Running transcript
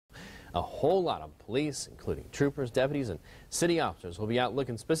A whole lot of police, including troopers, deputies, and city officers, will be out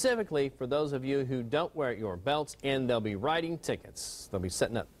looking specifically for those of you who don't wear your belts, and they'll be writing tickets. They'll be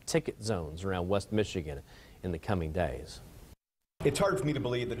setting up ticket zones around West Michigan in the coming days. It's hard for me to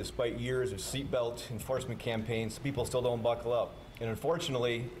believe that despite years of seatbelt enforcement campaigns, people still don't buckle up. And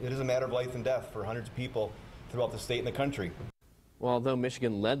unfortunately, it is a matter of life and death for hundreds of people throughout the state and the country. Well, although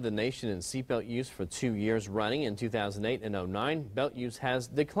Michigan led the nation in seatbelt use for 2 years running in 2008 and 2009, belt use has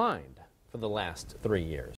declined for the last 3 years.